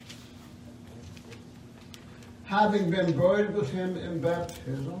having been buried with him in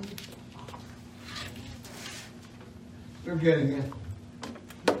baptism. You're getting it.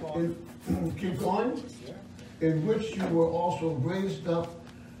 Keep going. In which you were also raised up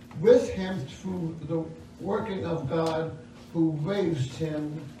with him through the working of God who raised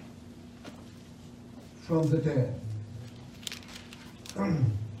him from the dead.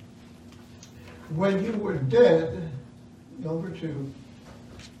 When you were dead, number 2,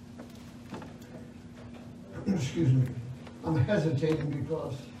 excuse me, I'm hesitating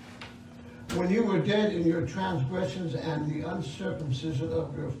because when you were dead in your transgressions and the uncircumcision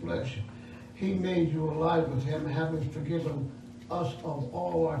of your flesh, he made you alive with him, having forgiven us of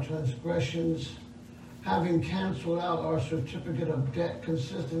all our transgressions, having canceled out our certificate of debt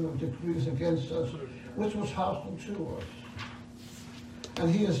consisting of decrees against us, which was hostile to us.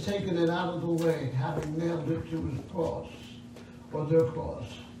 And he has taken it out of the way, having nailed it to his cross, or their cross.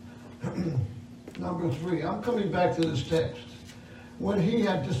 Number 3, I'm coming back to this text. When he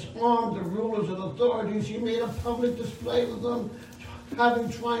had disarmed the rulers and authorities, he made a public display of them,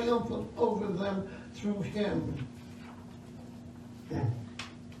 having triumphed over them through him.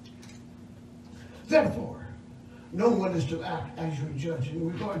 Therefore, no one is to act as your judge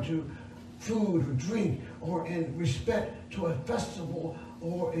in regard to food or drink, or in respect to a festival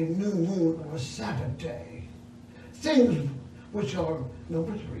or a new moon or a Sabbath day. Things which are,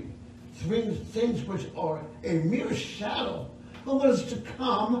 number 3, things which are a mere shadow of what is to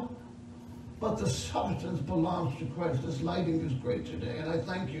come, but the substance belongs to Christ. This lighting is great today, and I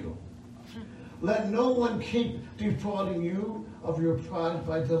thank you. Let no one keep defrauding you of your prize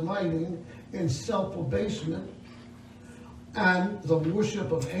by delighting in self-abasement and the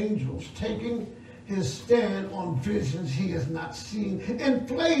worship of angels, taking his stand on visions he has not seen,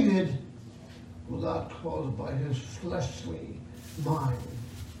 inflated without cause by his fleshly mind,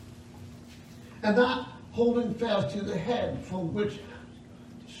 and not holding fast to the head, from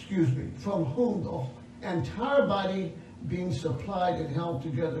whom the entire body, being supplied and held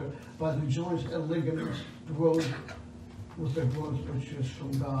together by the joints and ligaments, grows with the growth which is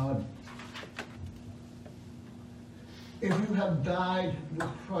from God. If you have died with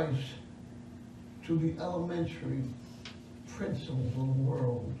Christ to the elementary principles of the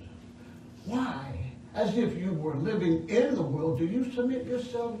world, why, as if you were living in the world, do you submit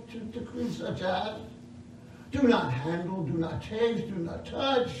yourself to decrees such as do not handle, do not taste, do not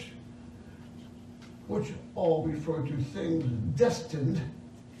touch, which all refer to things destined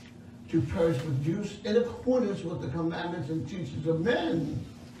to perish with use in accordance with the commandments and teachings of men?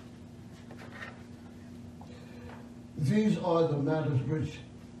 These are the matters which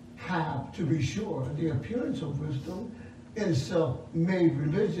have, to be sure, the appearance of wisdom in self-made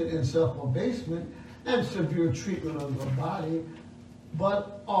religion and self-abasement and severe treatment of the body,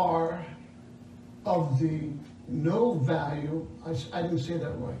 but are of the no value, I didn't say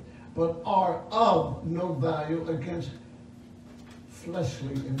that right, but are of no value against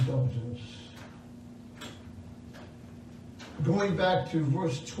fleshly indulgence. Going back to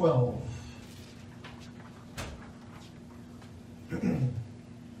verse 12.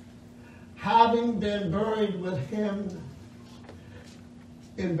 Having been buried with him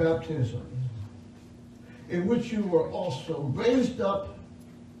in baptism, in which you were also raised up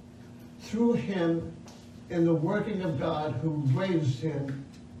through him in the working of God who raised him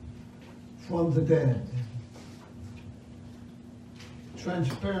from the dead.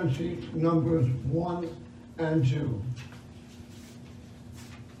 Transparency, Numbers 1 and 2.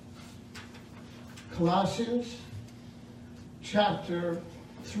 Colossians chapter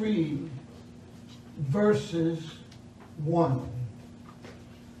 3, verses 1.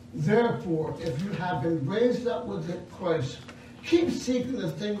 Therefore, if you have been raised up with Christ, keep seeking the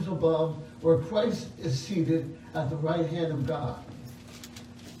things above, where Christ is seated at the right hand of God.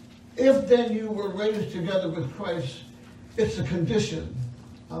 If then you were raised together with Christ, it's a condition,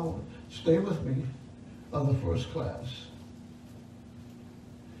 stay with me, of the first class.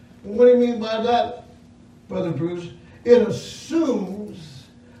 What do you mean by that, Brother Bruce? It assumes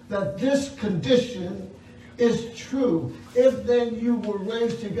that this condition is true. If then you were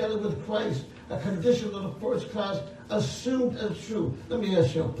raised together with Christ, a condition of the first class assumed as true. Let me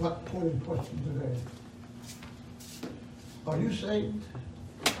ask you a pointed question today. Are you saved?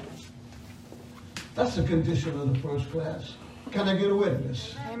 That's the condition of the first class. Can I get a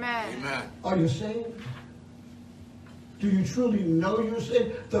witness? Amen. Amen. Are you saved? Do you truly know you're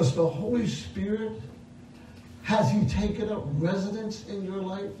saved? Does the Holy Spirit, has he taken up residence in your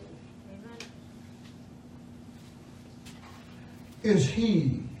life? Amen. Is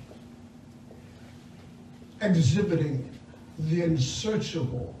he exhibiting the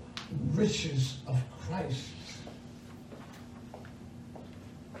unsearchable riches of Christ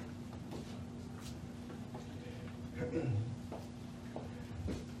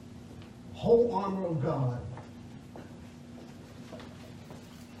whole armor of God.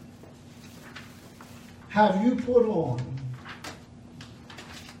 Have you put on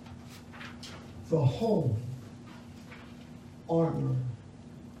the whole armor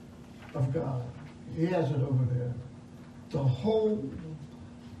of God? He has it over there. The whole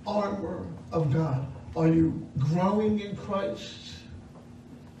armor of God. Are you growing in Christ?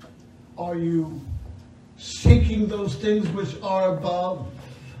 Are you seeking those things which are above?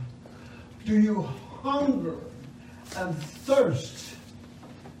 Do you hunger and thirst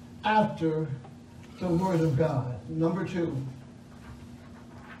after the Word of God? Number 2.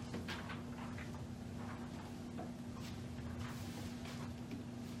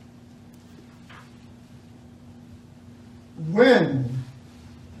 When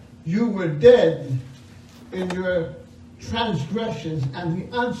you were dead in your transgressions and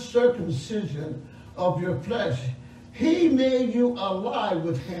the uncircumcision of your flesh, he made you alive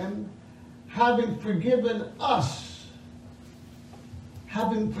with him, having forgiven us,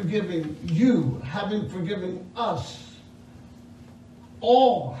 having forgiven you, having forgiven us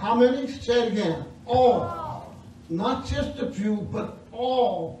all. How many? Say it again. All. Not just a few, but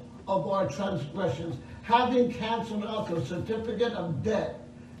all of our transgressions, having canceled out the certificate of debt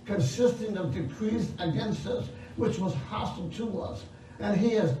consisting of decrees against us, which was hostile to us. And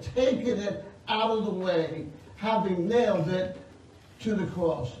he has taken it out of the way, having nailed it to the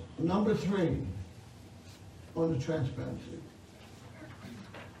cross. Number 3 on the transparency.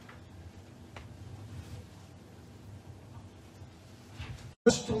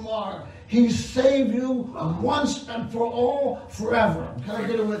 Tomorrow, he saved you once and for all, forever. Can I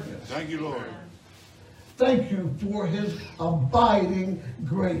get a witness? Thank you, Lord. Thank you for his abiding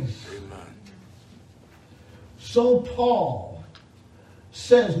grace. Amen. So Paul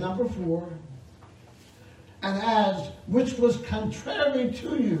says, number 4, and as which was contrary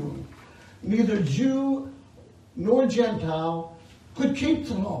to you, neither Jew nor Gentile could keep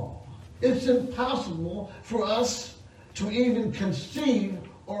the law. It's impossible for us to even conceive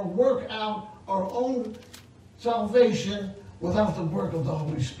or work out our own salvation without the work of the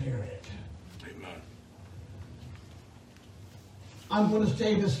Holy Spirit. Amen. I'm going to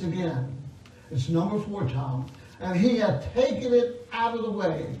say this again. It's number 4, Tom. And he had taken it out of the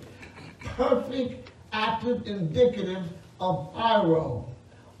way. Perfect, active, indicative of Iro.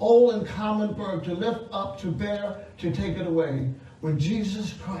 Old and common verb, to lift up, to bear, to take it away. When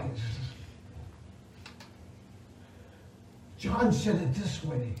Jesus Christ, John said it this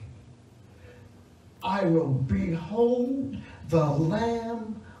way. I will behold the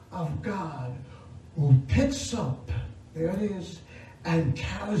Lamb of God who picks up, there it is, and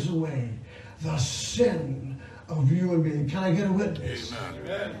carries away the sin of you and me. Can I get a witness?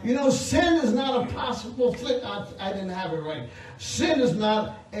 Amen. You know, sin is not a possible thing. I didn't have it right. Sin is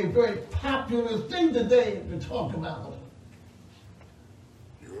not a very popular thing today to talk about.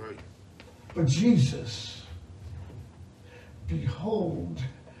 You're right. But Jesus, behold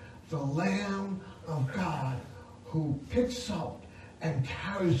the Lamb of God who picks up and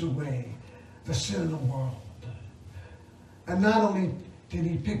carries away the sin of the world. And not only did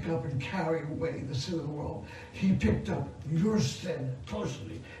he pick up and carry away the sin of the world, he picked up your sin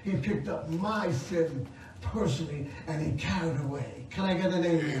personally. He picked up my sin personally, and he carried away. Can I get an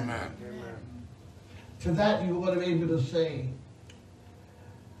amen? Amen. To that you ought to be able to say,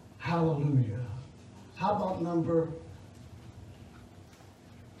 hallelujah. How about number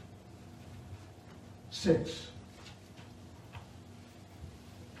 6?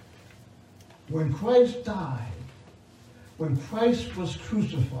 When Christ died, when Christ was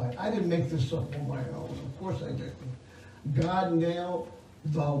crucified, I didn't make this up on my own. Of course I didn't. God nailed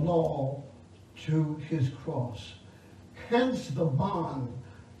the law to his cross. Hence the bond,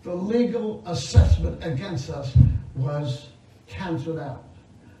 the legal assessment against us was canceled out.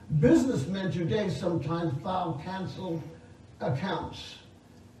 Businessmen today sometimes file canceled accounts.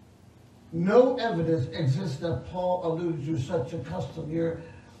 No evidence exists that Paul alluded to such a custom here,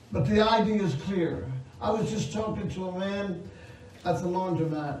 but the idea is clear. I was just talking to a man at the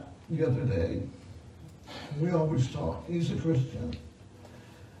laundromat the other day. We always talk. He's a Christian.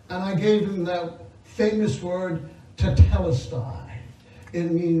 And I gave him that famous word, tetelestai.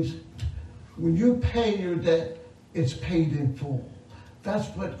 It means when you pay your debt, it's paid in full. That's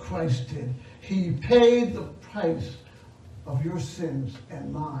what Christ did. He paid the price of your sins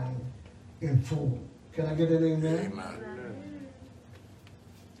and mine in full. Can I get an amen?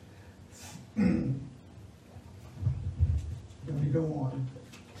 Amen. Let me go on.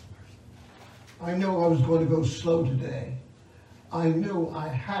 I know I was going to go slow today. I knew I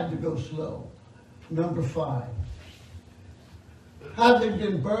had to go slow. Number 5. having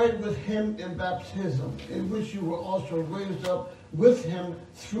been buried with him in baptism, in which you were also raised up with him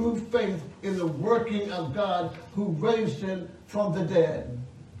through faith in the working of God who raised him from the dead.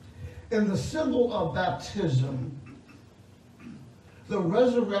 In the symbol of baptism, the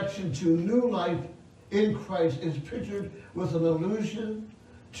resurrection to new life in Christ is pictured with an allusion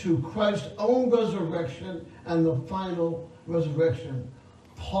to Christ's own resurrection and the final resurrection.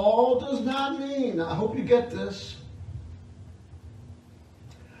 Paul does not mean, I hope you get this,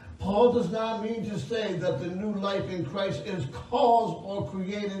 Paul does not mean to say that the new life in Christ is caused or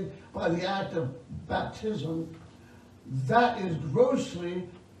created by the act of baptism. That is grossly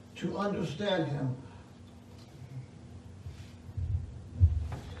to understand him.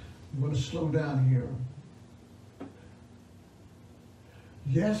 I'm going to slow down here.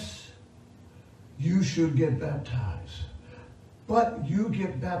 Yes, you should get baptized, but you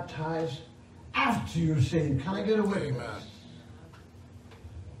get baptized after you're saved. Can I get a witness? Amen.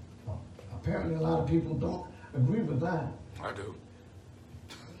 Apparently, a lot of people don't agree with that. I do.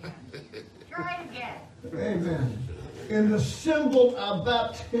 Try it again. Amen. In the symbol of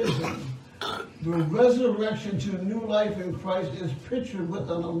baptism, the resurrection to new life in Christ is pictured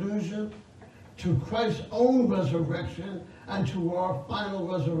with an allusion to Christ's own resurrection and to our final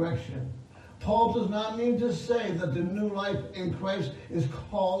resurrection. Paul does not mean to say that the new life in Christ is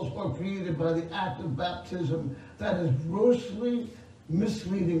caused or created by the act of baptism. That is grossly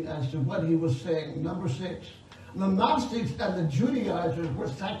misleading as to what he was saying. Number 6, the Gnostics and the Judaizers were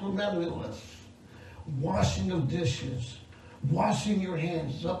sacramentalists. Washing of dishes, washing your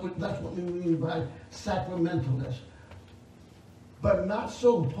hands. That's what we mean by sacramentalist. But not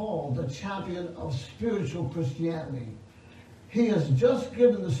so Paul, the champion of spiritual Christianity. He has just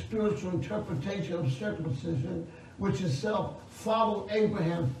given the spiritual interpretation of circumcision, which itself followed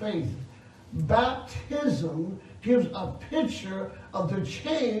Abraham's faith. Baptism gives a picture of the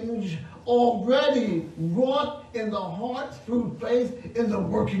change already wrought in the heart through faith in the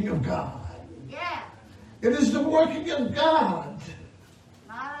working of God. Yeah, It is the working of God.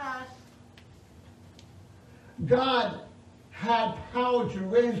 not us. God had power to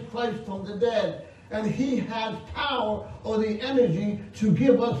raise Christ from the dead, and he has power or the energy to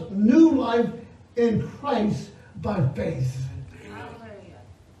give us new life in Christ by faith. Hallelujah.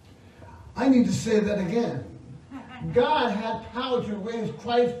 I need to say that again. God had power to raise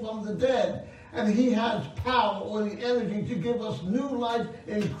Christ from the dead, and he has power or the energy to give us new life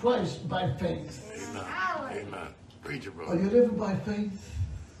in Christ by faith. Amen. Hallelujah. Amen. Preach it, Are brother. you living by faith?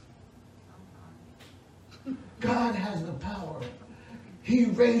 God has the power. He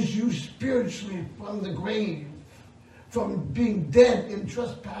raised you spiritually from the grave, from being dead in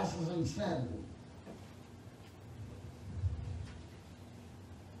trespasses and sin.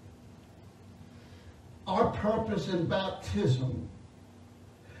 Our purpose in baptism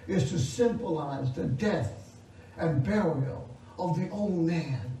is to symbolize the death and burial of the old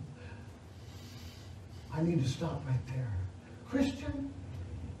man. I need to stop right there. Christian,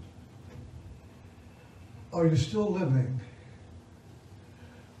 are you still living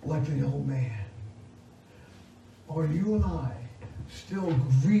like the old man? Are you and I still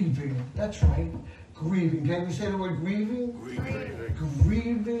grieving? That's right, grieving. Can we say the word grieving? Grieving.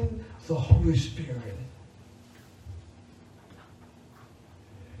 Grieving the Holy Spirit.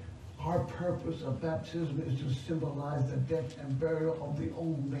 Our purpose of baptism is to symbolize the death and burial of the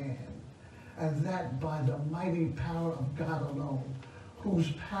old man, and that by the mighty power of God alone,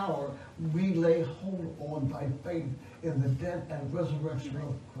 whose power we lay hold on by faith in the death and resurrection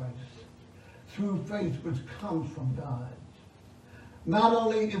of Christ, through faith which comes from God. Not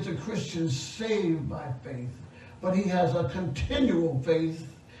only is a Christian saved by faith, but he has a continual faith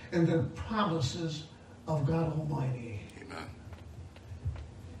in the promises of God Almighty. Amen.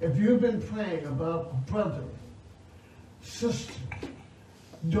 If you've been praying about a brother, sister,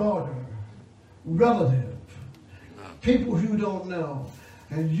 daughter, relative, people you don't know,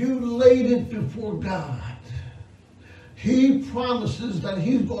 and you laid it before God, he promises that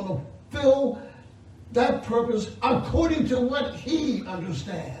he's going to fill that purpose according to what he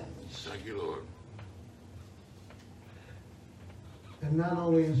understands. Thank you, Lord. And not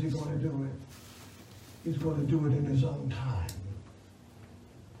only is he going to do it, he's going to do it in his own time.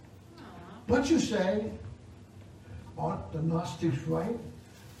 But you say, aren't the Gnostics right?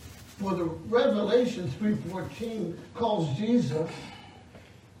 For the Revelation 3:14 calls Jesus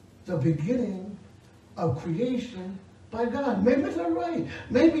the beginning of creation by God. Maybe they're right.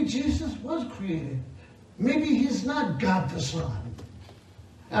 Maybe Jesus was created. Maybe he's not God the Son.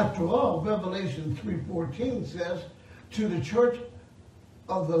 After all, Revelation 3:14 says, to the church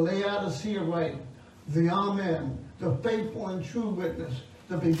of the Laodicea write, the Amen, the faithful and true witness,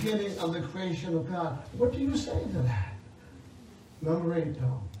 the beginning of the creation of God. What do you say to that? Number 8,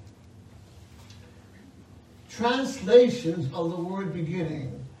 though. Translations of the word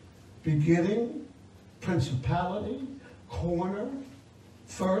beginning. Beginning, principality, corner,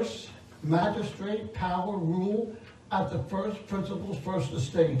 first, magistrate, power, rule, at the first principles, first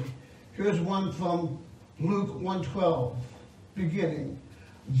estate. Here's one from Luke 1:12, beginning.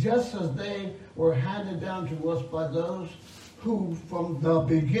 Just as they were handed down to us by those who from the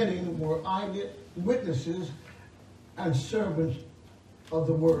beginning were eyewitnesses and servants of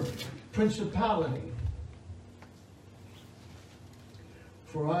the word. Principality.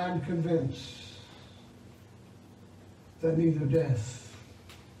 For I am convinced that neither death,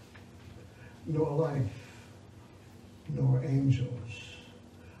 nor life, nor angels,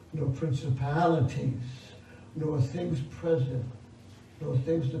 nor principalities, nor things present, nor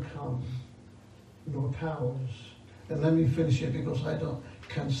things to come, nor powers. And let me finish it because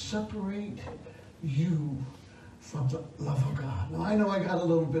can separate you from the love of God. Now I know I got a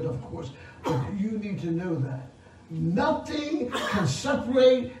little bit, of course, but you need to know that. Nothing can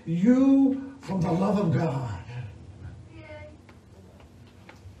separate you from the love of God.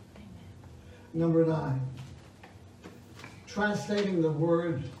 Number 9. Translating the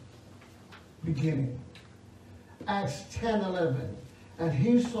word beginning. Acts 10:11. And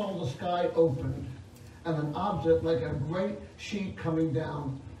he saw the sky opened, and an object like a great sheet coming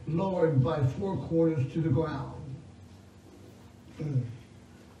down, lowered by 4 corners to the ground.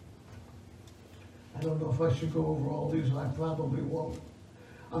 I don't know if I should go over all these, and I probably won't.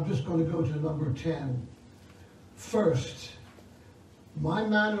 I'm just going to go to number 10. First, my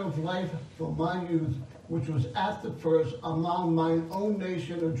manner of life from my youth, which was at the first among mine own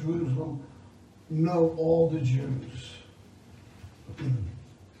nation of Jerusalem, know all the Jews.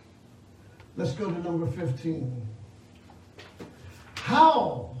 Let's go to number 15.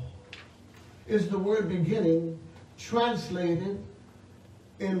 How is the word beginning translated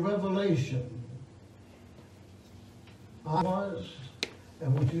in Revelation? I was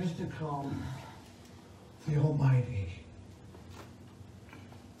and which is to come, the Almighty.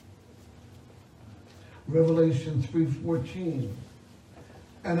 Revelation 3:14.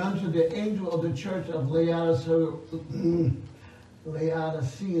 And unto the angel of the church of Laodiceans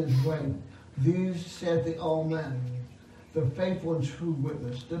write, these said the Amen, the faithful and true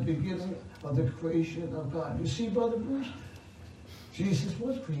witness, the beginning of the creation of God. You see, Brother Bruce, Jesus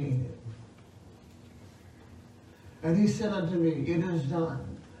was created. And he said unto me, it is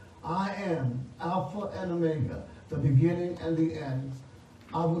done. I am Alpha and Omega, the beginning and the end.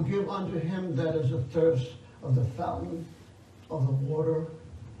 I will give unto him that is athirst of the fountain of the water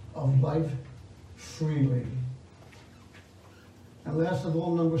of life freely. And last of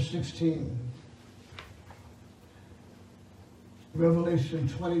all, number 16. Revelation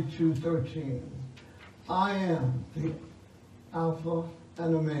 22:13. I am the Alpha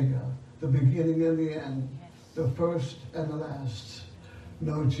and Omega, the beginning and the end, the first and the last.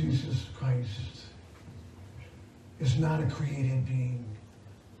 No, Jesus Christ is not a created being.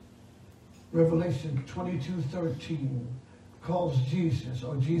 Revelation 22:13 calls Jesus,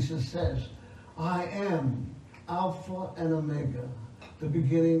 or Jesus says, I am Alpha and Omega, the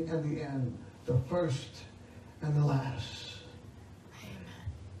beginning and the end, the first and the last.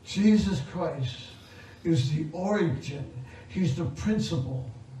 Jesus Christ is the origin. He's the principle.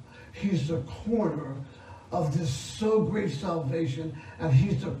 He's the corner of this so great salvation, and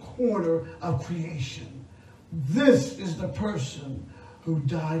he's the corner of creation. This is the person who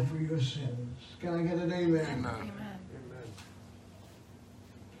died for your sins. Can I get an amen? Amen. Amen.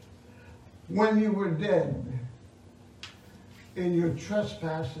 When you were dead in your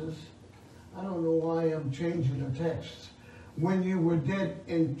trespasses, I don't know why I'm changing the text. When you were dead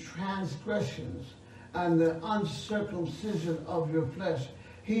in transgressions and the uncircumcision of your flesh,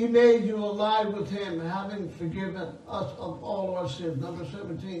 he made you alive with him, having forgiven us of all our sins. Number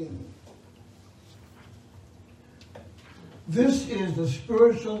 17. This is the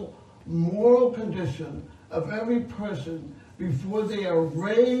spiritual, moral condition of every person before they are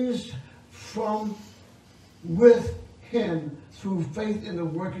raised from with him through faith in the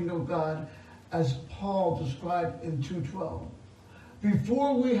working of God, as Paul described in 2:12.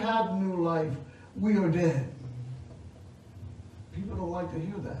 Before we have new life, we are dead. People don't like to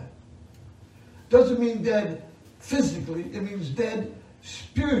hear that. Doesn't mean dead physically, it means dead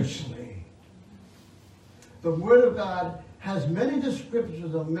spiritually. The Word of God has many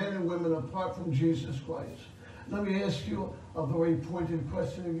descriptions of men and women apart from Jesus Christ. Let me ask you a very pointed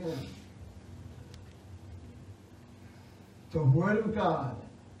question again. The Word of God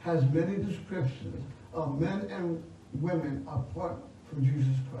has many descriptions of men and women apart from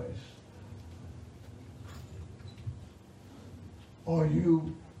Jesus Christ. Are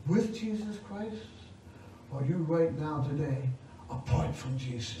you with Jesus Christ? Or are you right now today apart from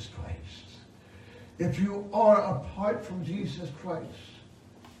Jesus Christ? If you are apart from Jesus Christ,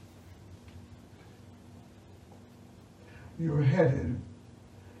 you're headed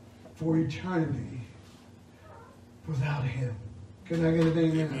for eternity without him. Can I get an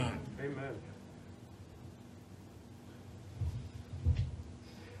amen? Amen. Amen.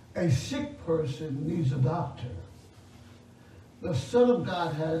 A sick person needs a doctor. The Son of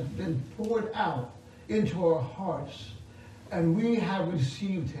God has been poured out into our hearts, and we have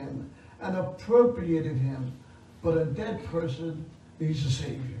received him and appropriated him, but a dead person needs a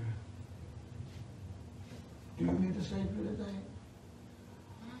Savior. Do you need a Savior today?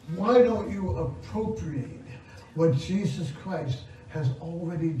 Why don't you appropriate what Jesus Christ has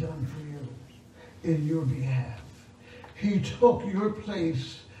already done for you in your behalf? He took your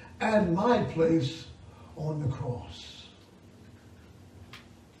place and my place on the cross.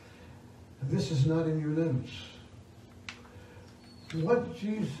 And this is not in your notes. What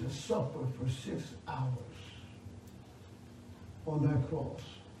Jesus suffered for 6 hours on that cross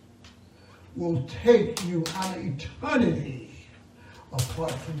will take you out of eternity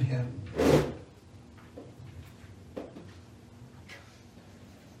apart from him.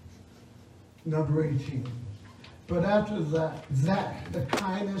 Number 18. But after that, the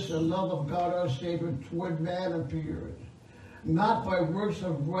kindness and love of God our Savior toward man appeared, not by works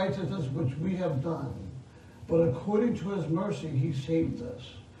of righteousness which we have done, but according to his mercy he saved us.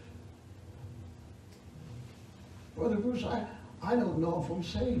 Brother Bruce, I don't know if I'm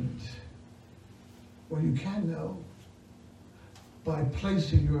saved. Well, you can know by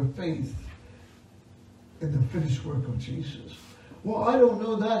placing your faith in the finished work of Jesus. Well, I don't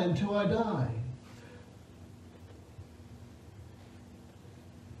know that until I die.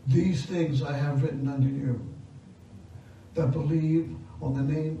 These things I have written unto you that believe on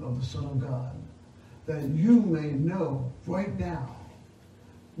the name of the Son of God, that you may know right now,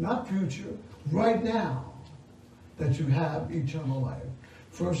 not future, right now, that you have eternal life.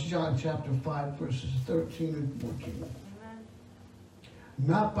 1 John chapter 5, verses 13 and 14. Amen.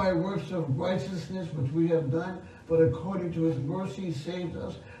 Not by works of righteousness which we have done, but according to his mercy he saved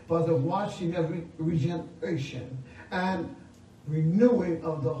us by the washing of regeneration and renewing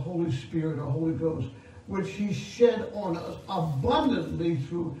of the Holy Spirit or Holy Ghost, which he shed on us abundantly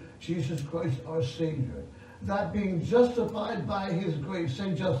through Jesus Christ our Savior. That being justified by his grace.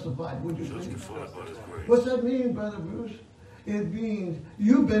 Say justified, would you please? Justified by his grace. What's that mean, Brother Bruce? It means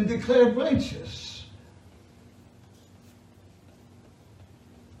you've been declared righteous.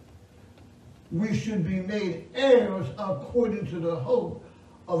 We should be made heirs according to the hope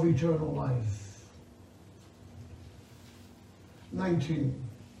of eternal life. 19.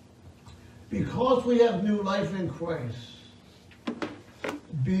 Because we have new life in Christ.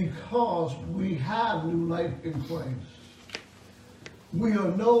 Because we have new life in Christ. We are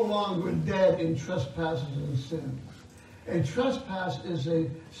no longer dead in trespasses and sin. A trespass is a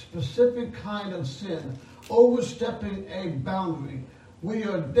specific kind of sin, overstepping a boundary. We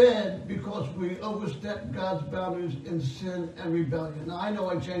are dead because we overstepped God's boundaries in sin and rebellion. Now, I know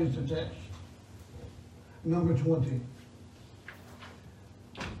I changed the text. Number 20.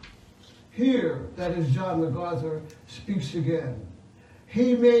 Here, that is John MacArthur, speaks again.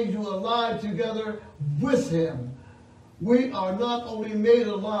 He made you alive together with him. We are not only made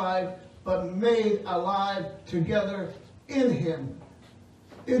alive, but made alive together in him.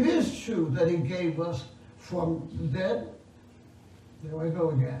 It is true that he gave us from the dead. There I go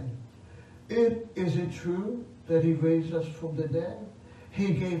again. Is it true that he raised us from the dead?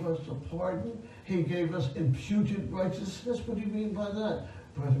 He gave us a pardon. He gave us imputed righteousness. What do you mean by that,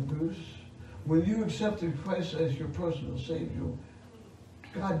 Brother Bruce? When you accepted Christ as your personal Savior,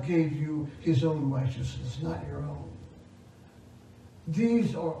 God gave you his own righteousness, not your own.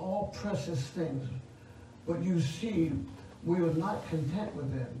 These are all precious things. But you see, we are not content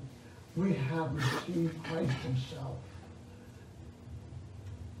with them. We have received Christ himself.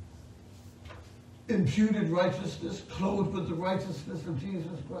 Imputed righteousness, clothed with the righteousness of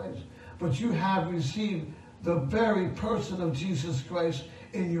Jesus Christ. But you have received the very person of Jesus Christ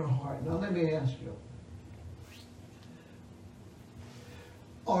in your heart. Now let me ask you.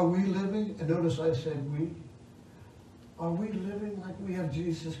 Are we living, and notice I said we, are we living like we have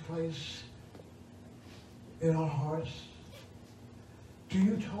Jesus Christ in our hearts? Do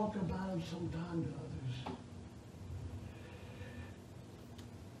you talk about him sometime to others?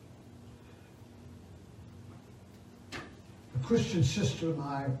 A Christian sister and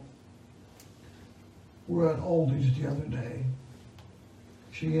I were at Aldi's the other day.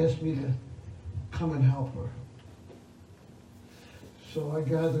 She asked me to come and help her. So I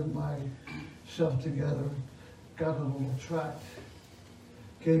gathered myself together, got a little tract,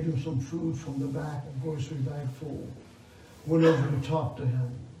 gave him some food from the back, a grocery bag full, went over to talk to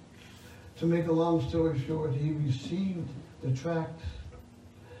him. To make a long story short, he received the tract.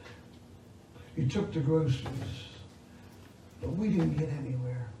 He took the groceries, but we didn't get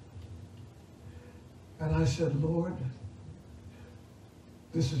anywhere. And I said, Lord,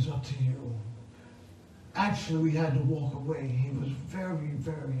 this is up to you. Actually, we had to walk away. He was very,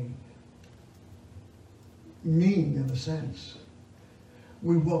 very mean in a sense.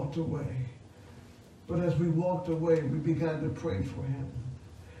 We walked away. But as we walked away, we began to pray for him.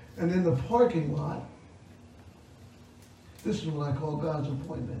 And in the parking lot, this is what I call God's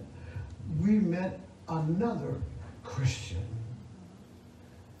appointment, we met another Christian.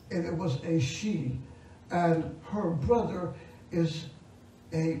 And it was a she. And her brother is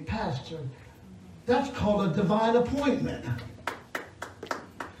a pastor. That's called a divine appointment.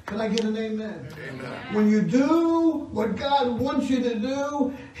 Can I get an amen? Amen. When you do what God wants you to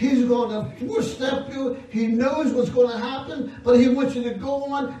do, He's going to four-step you. He knows what's going to happen, but He wants you to go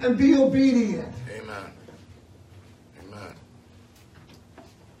on and be obedient. Amen. Amen.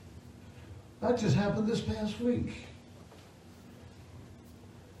 That just happened this past week.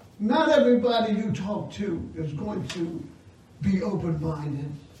 Not everybody you talk to is going to be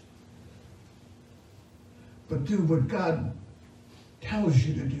open-minded, but do what God tells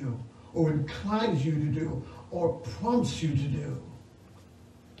you to do, or inclines you to do, or prompts you to do.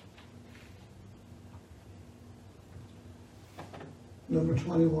 Number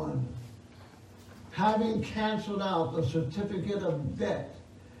 21. Having canceled out the certificate of debt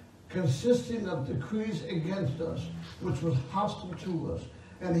consisting of decrees against us, which was hostile to us,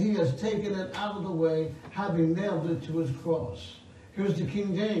 and he has taken it out of the way, having nailed it to his cross. Here's the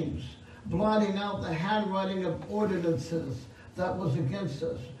King James. Blotting out the handwriting of ordinances that was against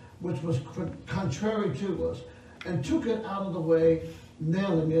us, which was contrary to us, and took it out of the way,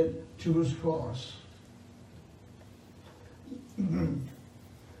 nailing it to his cross.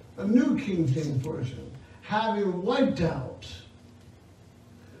 A New King James Version, having wiped out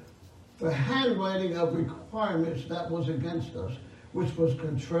the handwriting of requirements that was against us, which was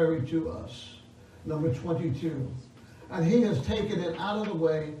contrary to us. Number 22. And he has taken it out of the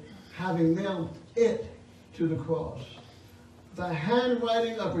way, having nailed it to the cross. The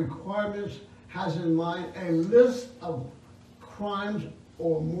handwriting of requirements has in mind a list of crimes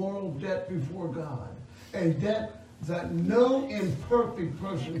or moral debt before God, a debt that no imperfect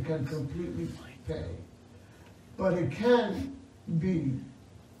person can completely pay. But it can be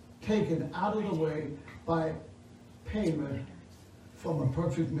taken out of the way by payment from a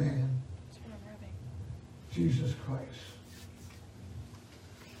perfect man, Jesus Christ.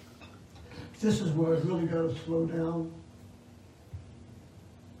 This is where I really got to slow down.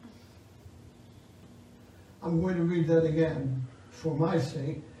 I'm going to read that again for my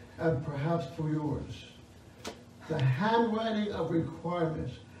sake and perhaps for yours. The handwriting of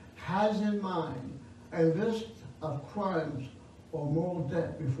requirements has in mind a list of crimes or moral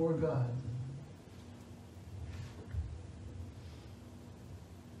debt before God.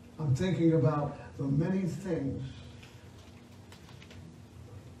 I'm thinking about the many things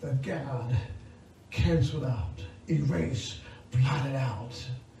that God canceled out, erased, blotted out.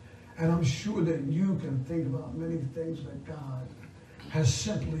 And I'm sure that you can think about many things that God has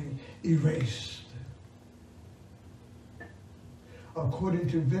simply erased. According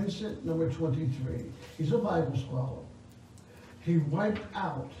to Vincent, number 23, he's a Bible scholar. He wiped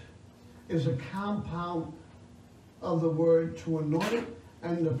out is a compound of the word to anoint,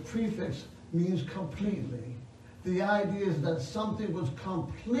 and the prefix means completely. The idea is that something was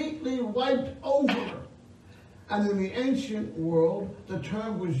completely wiped over. And in the ancient world, the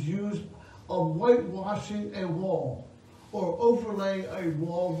term was used of whitewashing a wall or overlaying a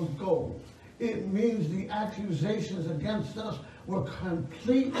wall with gold. It means the accusations against us were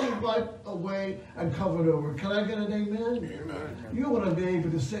completely wiped away and covered over. Can I get an amen? Amen. You want to be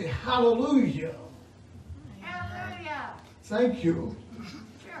able to say hallelujah. Hallelujah. Thank you.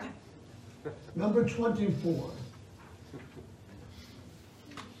 Sure. Number 24.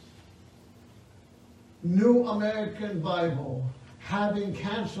 New American Bible, having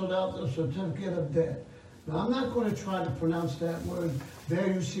canceled out the certificate of debt. Now, I'm not going to try to pronounce that word. There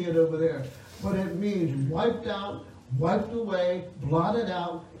you see it over there. But it means wiped out, wiped away, blotted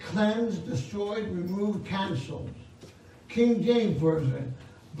out, cleansed, destroyed, removed, canceled. King James Version,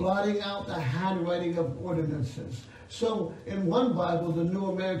 blotting out the handwriting of ordinances. So in one Bible, the New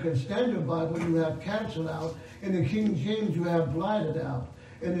American Standard Bible, you have canceled out. In the King James, you have blotted out.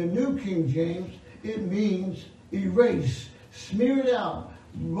 In the New King James, it means erased, smeared out,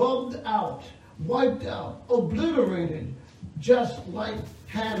 rubbed out, wiped out, obliterated, just like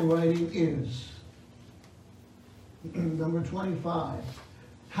handwriting is. Number 25.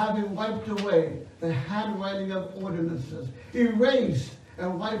 Having wiped away the handwriting of ordinances, erased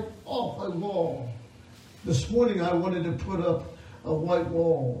and wiped off a wall. This morning I wanted to put up a white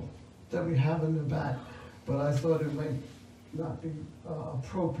wall that we have in the back, but I thought it might not be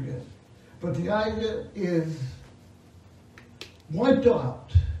appropriate. But the idea is wiped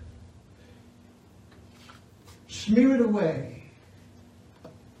out, smeared away.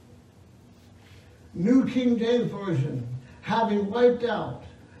 New King James Version, having wiped out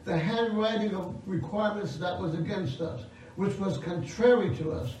the handwriting of requirements that was against us, which was contrary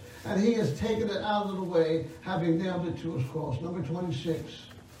to us, and he has taken it out of the way, having nailed it to his cross. Number 26.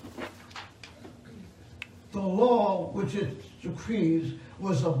 The law which it decrees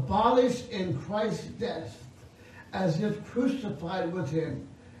was abolished in Christ's death, as if crucified with him.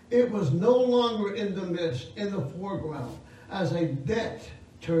 It was no longer in the midst, in the foreground, as a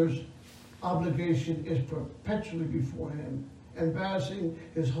debtor's obligation is perpetually before him, embarrassing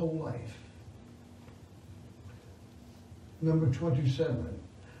his whole life. Number 27.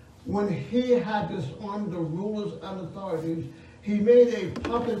 When he had disarmed the rulers and authorities, he made a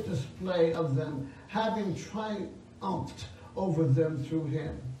public display of them, having triumphed over them through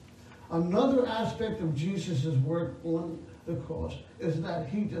him. Another aspect of Jesus' work on the cross is that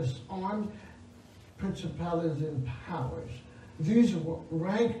he disarmed principalities and powers. These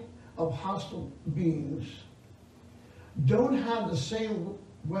rank of hostile beings don't have the same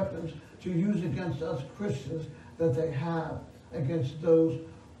weapons to use against us Christians that they have against those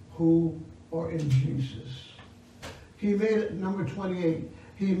who are in Jesus. He made it, number 28,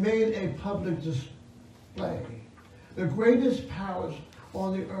 he made a public display. The greatest powers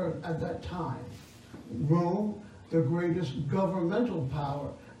on the earth at that time, Rome, the greatest governmental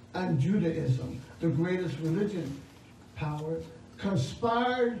power, and Judaism, the greatest religion power,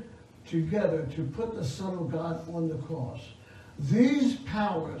 conspired together to put the Son of God on the cross. These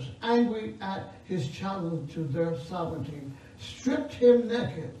powers, angry at his challenge to their sovereignty, stripped him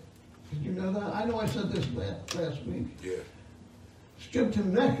naked. Did you know that? I know I said this last week. Yeah. Stripped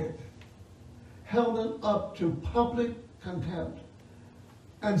him naked, held him up to public contempt,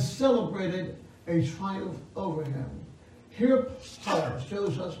 and celebrated a triumph over him. Here, Paul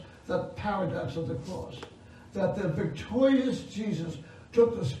shows us the paradox of the cross, that the victorious Jesus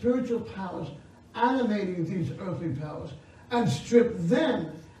took the spiritual powers animating these earthly powers and stripped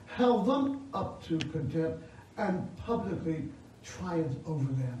them, held them up to contempt, and publicly triumphed over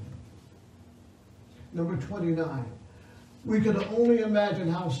them. Number 29. We could only imagine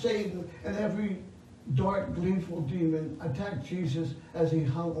how Satan and every dark, gleeful demon attacked Jesus as he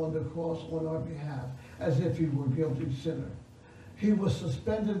hung on the cross on our behalf, as if he were a guilty sinner. He was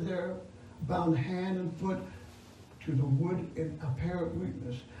suspended there, bound hand and foot to the wood in apparent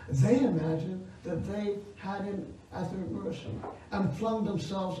weakness. They imagined that they had him at their mercy and flung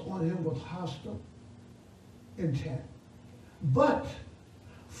themselves on him with hostile intent. But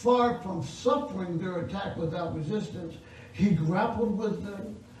far from suffering their attack without resistance, he grappled with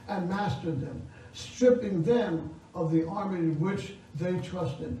them and mastered them, stripping them of the armor in which they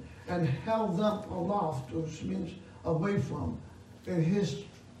trusted, and held them aloft, which means away from, in his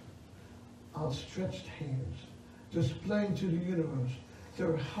outstretched hands, displaying to the universe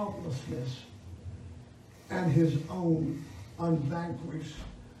their helplessness and his own unvanquished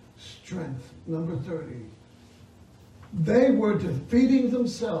strength. Number 30. They were defeating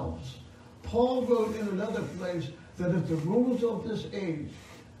themselves. Paul wrote in another place that if the rulers of this age,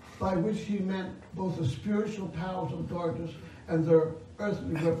 by which he meant both the spiritual powers of darkness and their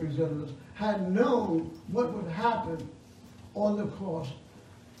earthly representatives, had known what would happen on the cross,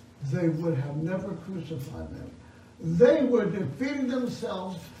 they would have never crucified them. They were defeating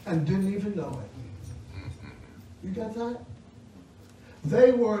themselves and didn't even know it. You got that?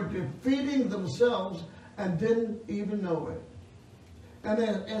 They were defeating themselves and didn't even know it. And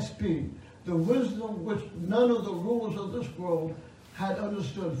then SP, the wisdom which none of the rulers of this world had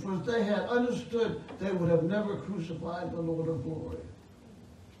understood. For if they had understood, they would have never crucified the Lord of glory.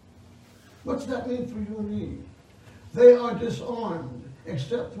 What's that mean for you and me? They are disarmed,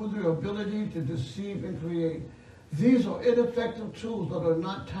 except for their ability to deceive and create. These are ineffective tools that are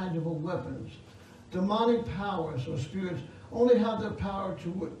not tangible weapons. Demonic powers or spirits only have the power to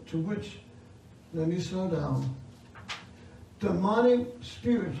which, let me slow down, Demonic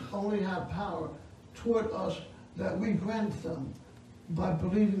spirits only have power toward us that we grant them by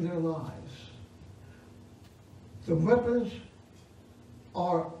believing their lies. The weapons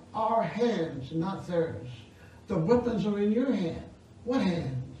are our hands, not theirs. The weapons are in your hand. What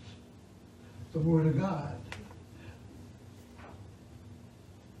hands? The Word of God.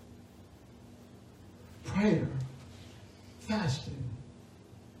 Prayer, fasting.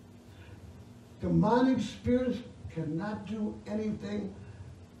 Demonic spirits cannot do anything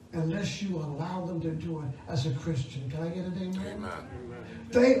unless you allow them to do it as a Christian. Can I get an amen? Amen.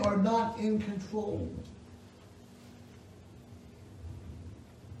 They are not in control.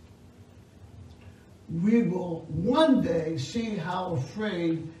 We will one day see how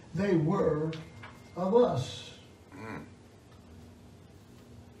afraid they were of us.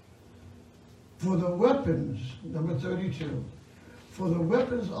 For the weapons, number 32, for the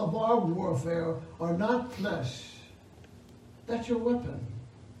weapons of our warfare are not flesh. That's your weapon.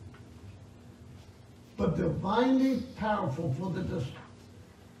 But divinely powerful for the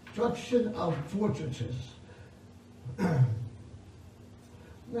destruction of fortresses.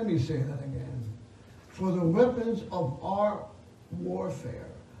 Let me say that again. For the weapons of our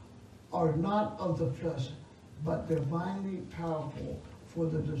warfare are not of the flesh, but divinely powerful for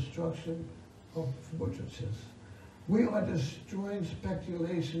the destruction of fortresses. We are destroying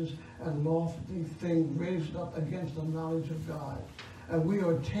speculations and lofty things raised up against the knowledge of God. And we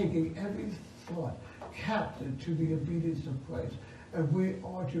are taking every thought captive to the obedience of Christ. And we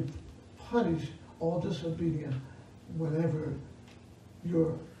are to punish all disobedience whenever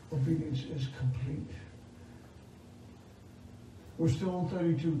your obedience is complete. We're still on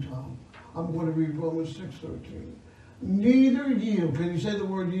 32, Tom. I'm going to read Romans 6:13. Neither yield. Can you say the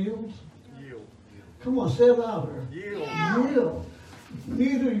word yield? Yield. Come on, say it louder. Yield. Yield.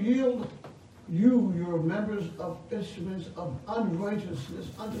 Neither yield you your members of instruments of unrighteousness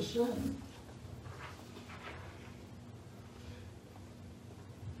unto sin.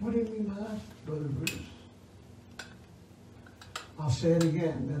 What do you mean by that, Brother Bruce? I'll say it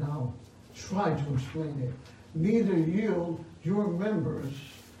again, then I'll try to explain it. Neither yield your members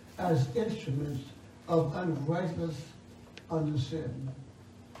as instruments of unrighteousness unto sin.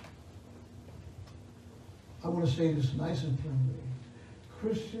 I want to say this nice and plainly.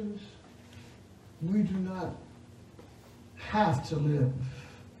 Christians, we do not have to live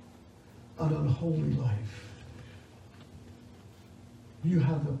an unholy life. You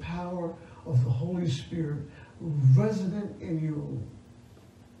have the power of the Holy Spirit resident in you.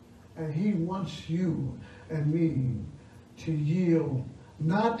 And he wants you and me to yield,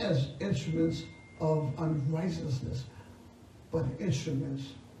 not as instruments of unrighteousness, but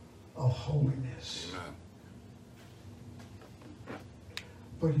instruments of holiness. Amen.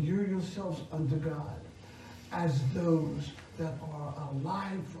 But you yourselves unto God as those that are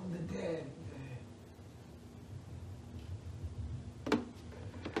alive from the dead.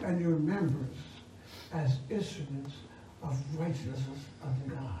 And your members as instruments of righteousness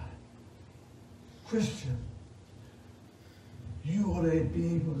unto God. Christian, you ought to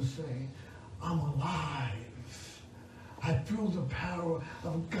be able to say, I'm alive. I feel the power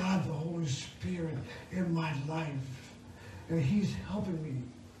of God, the Holy Spirit, in my life. And he's helping me.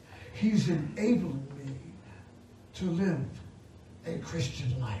 He's enabling me to live a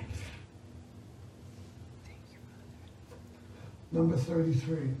Christian life. Number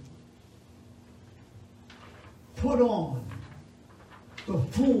 33. Put on the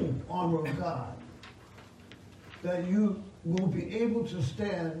full armor of God, that you will be able to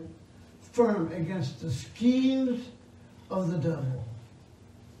stand firm against the schemes of the devil.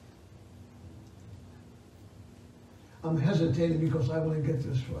 I'm hesitating because I want to get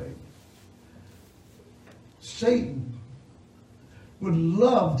this right. Satan would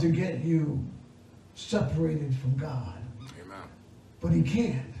love to get you separated from God. Amen. But he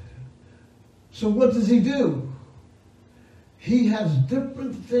can't. So what does he do? He has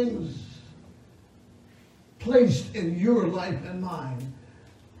different things placed in your life and mine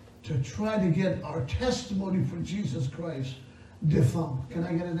to try to get our testimony for Jesus Christ defunct. Can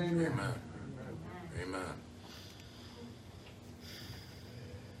I get an amen? Amen. Amen.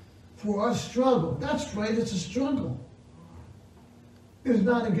 For our struggle. That's right, it's a struggle. It's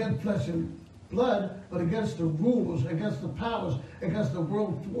not against flesh and blood, but against the rulers, against the powers, against the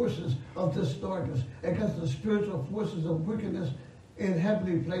world forces of this darkness, against the spiritual forces of wickedness in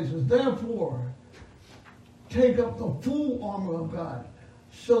heavenly places. Therefore, take up the full armor of God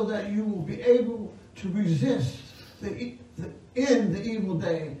so that you will be able to resist in the evil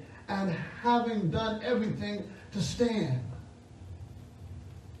day, and having done everything, to stand.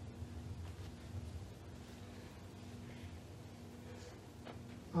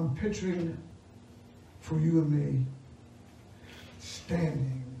 I'm picturing for you and me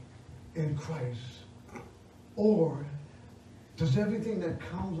standing in Christ. Or does everything that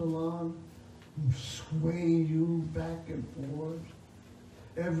comes along sway you back and forth?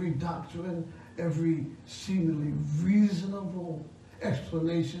 Every doctrine, every seemingly reasonable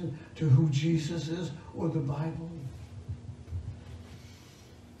explanation to who Jesus is or the Bible?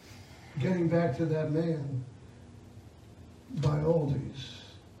 Getting back to that man by Aldi's.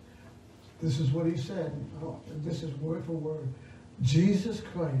 This is what he said. This is word for word. Jesus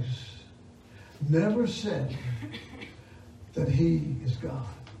Christ never said that he is God.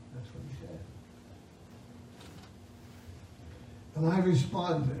 That's what he said. And I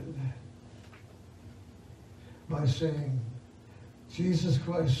responded by saying, Jesus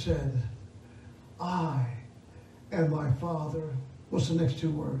Christ said, I and my Father, what's the next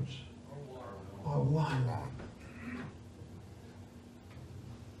two words? Are one.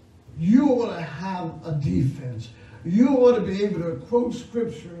 You ought to have a defense. You ought to be able to quote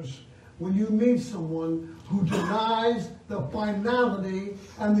scriptures when you meet someone who denies the finality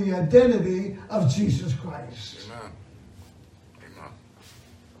and the identity of Jesus Christ. Amen. Amen.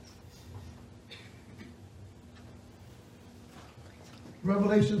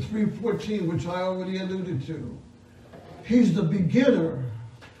 Revelation 3:14, which I already alluded to. He's the beginner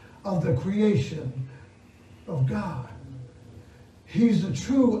of the creation of God. He's the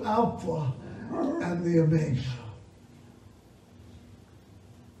true Alpha and the Omega.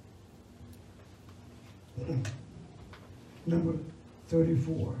 Number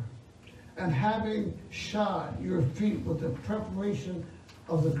 34. And having shod your feet with the preparation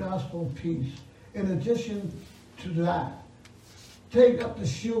of the gospel of peace, in addition to that, take up the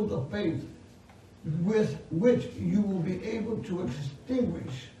shield of faith, with which you will be able to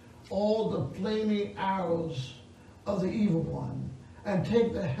extinguish all the flaming arrows of the evil one, and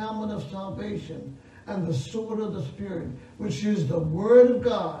take the helmet of salvation and the sword of the Spirit, which is the word of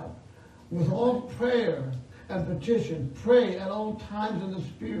God. With all prayer and petition, pray at all times in the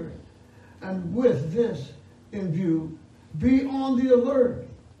Spirit. And with this in view, be on the alert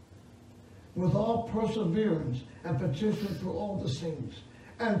with all perseverance and petition for all the saints.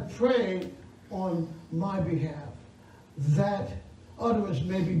 And pray on my behalf, that utterance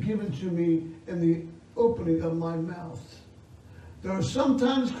may be given to me in the opening of my mouth. There are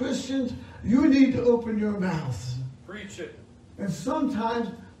sometimes, Christians, you need to open your mouth. Preach it. And sometimes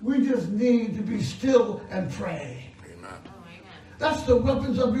we just need to be still and pray. Amen. Oh, amen. That's the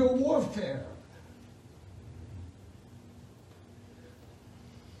weapons of your warfare.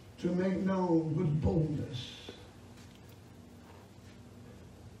 To make known with boldness.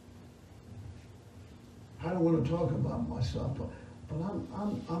 I don't want to talk about myself, but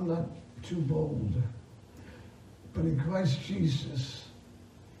I'm not too bold. But in Christ Jesus,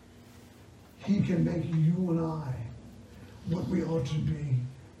 he can make you and I what we ought to be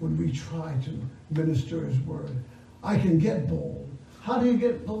when we try to minister his word. I can get bold. How do you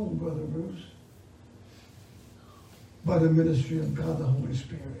get bold, Brother Bruce? By the ministry of God the Holy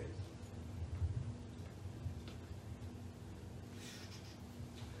Spirit.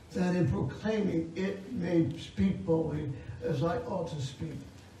 That in proclaiming it may speak boldly as I ought to speak.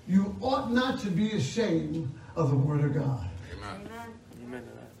 You ought not to be ashamed of the word of God. Amen. Amen. Amen to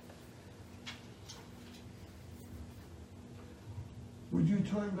that. Would you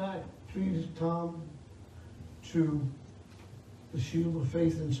turn back, please, Tom, to the shield of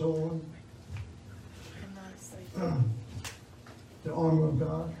faith and so on? The armor of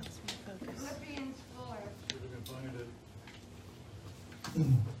God. Philippians 4. See if we can find it.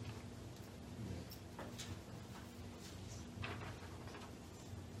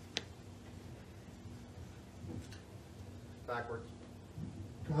 Backwards.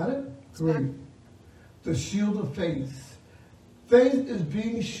 Got it? Great. The shield of faith. Faith is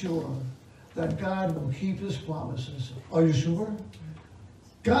being sure that God will keep his promises. Are you sure?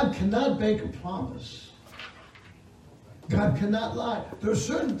 God cannot make a promise. God cannot lie. There are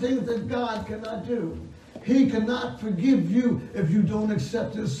certain things that God cannot do. He cannot forgive you if you don't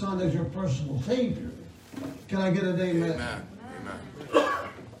accept his son as your personal Savior. Can I get an amen? Amen. Amen.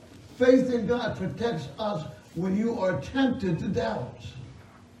 Faith in God protects us when you are tempted to doubt.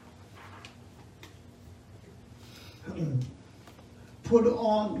 Put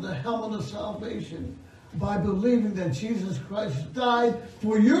on the helmet of salvation by believing that Jesus Christ died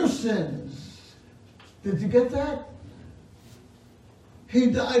for your sins. Did you get that? He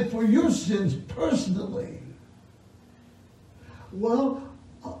died for your sins personally. Well,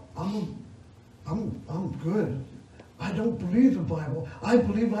 I'm good. I don't believe the Bible. I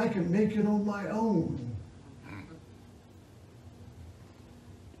believe I can make it on my own.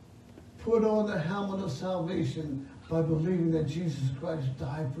 Put on the helmet of salvation by believing that Jesus Christ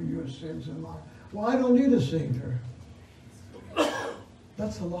died for your sins and mine. Well, I don't need a Savior.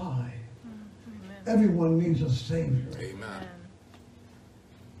 That's a lie. Amen. Everyone needs a Savior. Amen.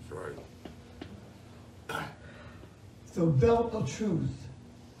 That's right. The belt of truth.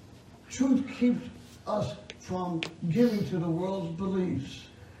 Truth keeps us from giving to the world's beliefs.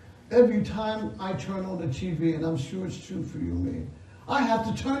 Every time I turn on the TV, and I'm sure it's true for you and me, I have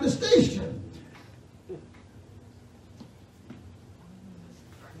to turn the station.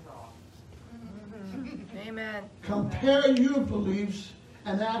 Amen. Compare your beliefs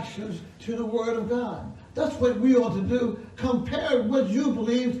and actions to the Word of God. That's what we ought to do. Compare what you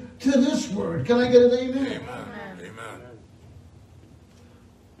believe to this Word. Can I get an amen? Amen. Amen.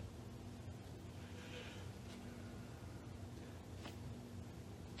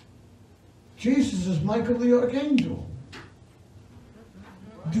 Jesus is Michael the Archangel.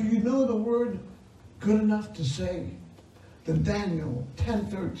 Do you know the word good enough to say that Daniel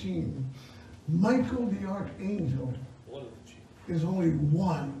 10:13, Michael the Archangel One of the chief. is only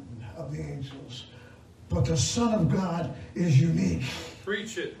one of the angels, but the Son of God is unique.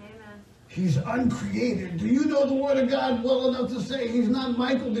 Preach it. He's uncreated. Do you know the Word of God well enough to say he's not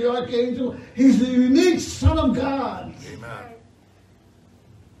Michael the Archangel? He's the unique Son of God. Amen.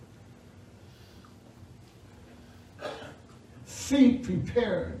 Feet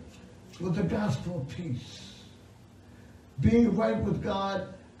prepared with the gospel of peace. Being right with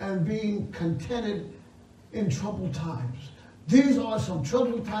God and being contented in troubled times. These are some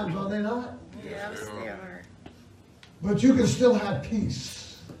troubled times, are they not? Yes, they are. But you can still have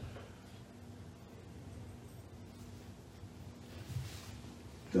peace.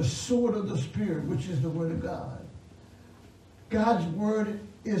 The sword of the Spirit, which is the Word of God. God's Word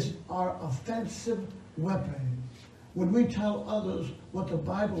is our offensive weapon. When we tell others what the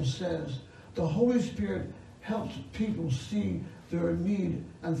Bible says, the Holy Spirit helps people see their need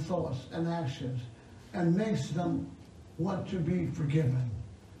and thoughts and actions and makes them want to be forgiven.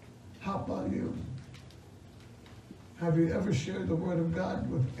 How about you? Have you ever shared the Word of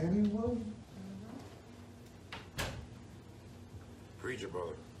God with anyone? Preach it,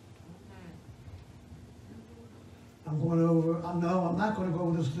 brother. I'm not going to go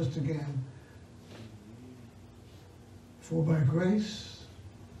over this list again. For by grace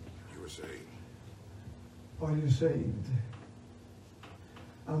You were saved. are you saved.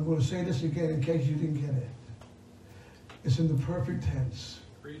 I'm going to say this again in case you didn't get it. It's in the perfect tense.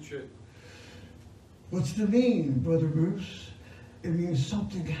 Preach it. What's the mean, Brother Bruce? It means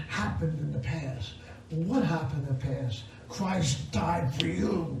something happened in the past. What happened in the past? Christ died for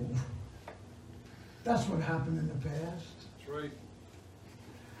you. That's what happened in the past. That's right.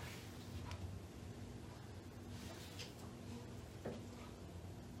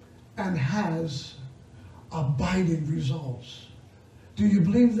 And has abiding results. Do you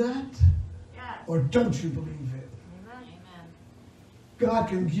believe that? Yes. Or don't you believe it? Amen. God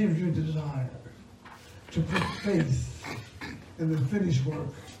can give you desire to put faith in the finished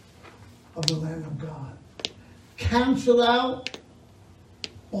work of the Lamb of God. Cancel out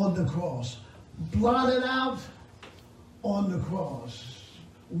on the cross. Blotted out on the cross.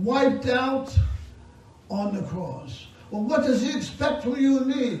 Wiped out on the cross. Well, what does he expect from you and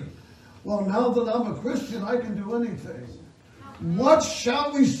me? Well, now that I'm a Christian, I can do anything. What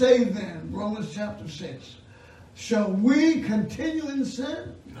shall we say then? Romans chapter 6. Shall we continue in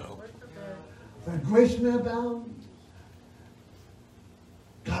sin? No. That grace may abound?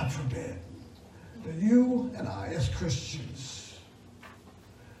 God forbid that you and I as Christians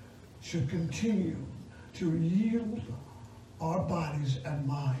should continue to yield our bodies and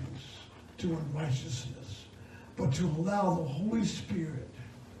minds to unrighteousness, but to allow the Holy Spirit,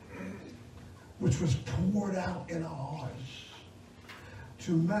 which was poured out in our hearts,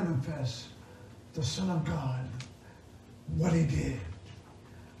 to manifest the Son of God, what he did.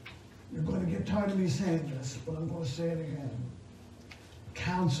 You're going to get tired of me saying this, but I'm going to say it again.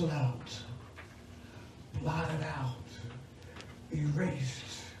 Cancel out, blotted out, erased.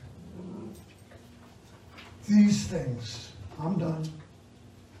 These things, I'm done.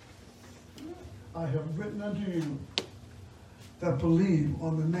 I have written unto you that believe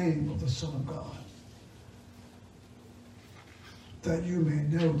on the name of the Son of God, that you may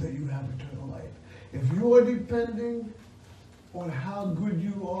know that you have eternal life. If you are depending on how good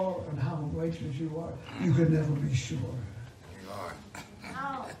you are and how righteous you are, you can never be sure. Lord.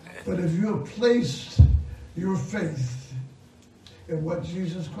 No. But if you have placed your faith in what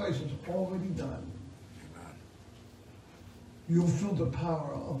Jesus Christ has already done, Amen. you'll feel the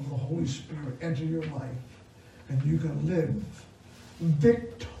power of the Holy Spirit enter your life, and you can live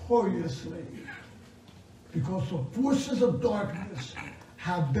victorious victoriously. Because the forces of darkness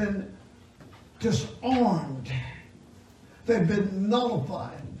have been disarmed. They've been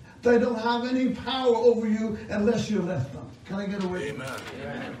nullified. They don't have any power over you unless you let them. Can I get away? Amen.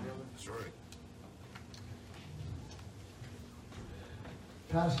 That's right.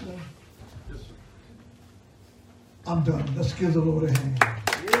 Pastor, Yes, sir. I'm done. Let's give the Lord a hand.